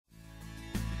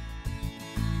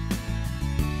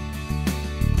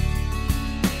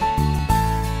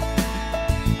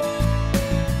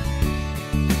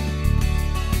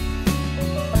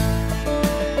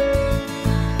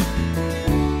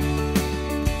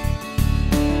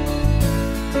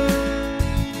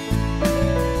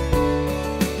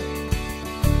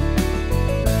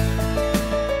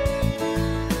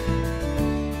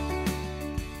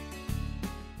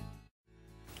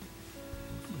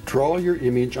Draw your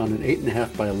image on an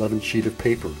 8.5 by 11 sheet of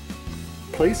paper.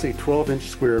 Place a 12-inch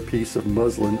square piece of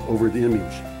muslin over the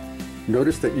image.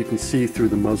 Notice that you can see through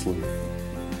the muslin.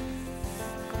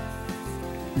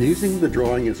 Using the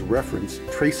drawing as reference,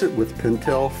 trace it with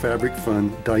Pentel Fabric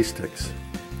Fun die sticks.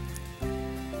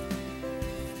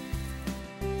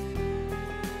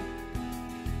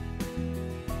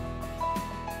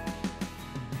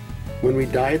 When we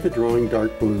dye the drawing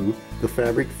dark blue, the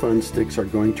Fabric Fun sticks are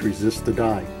going to resist the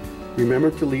dye.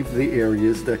 Remember to leave the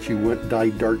areas that you want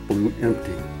dyed dark blue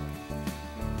empty.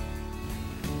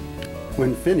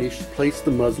 When finished, place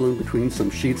the muslin between some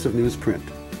sheets of newsprint.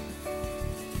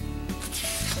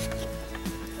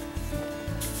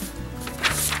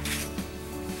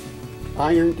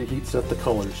 Iron to heat set the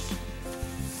colors.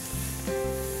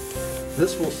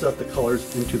 This will set the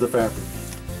colors into the fabric.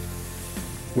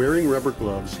 Wearing rubber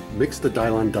gloves, mix the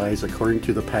Dylon dyes according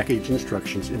to the package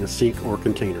instructions in a sink or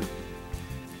container.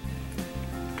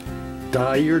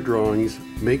 Dye your drawings,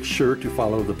 make sure to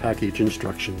follow the package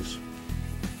instructions.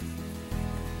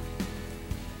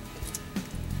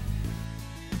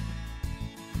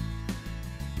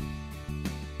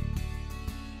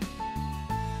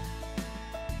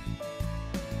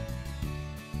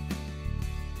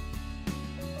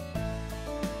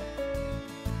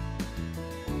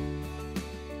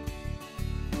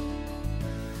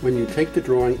 When you take the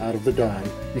drawing out of the die,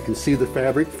 you can see the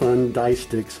Fabric Fun die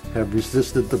sticks have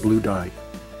resisted the blue dye.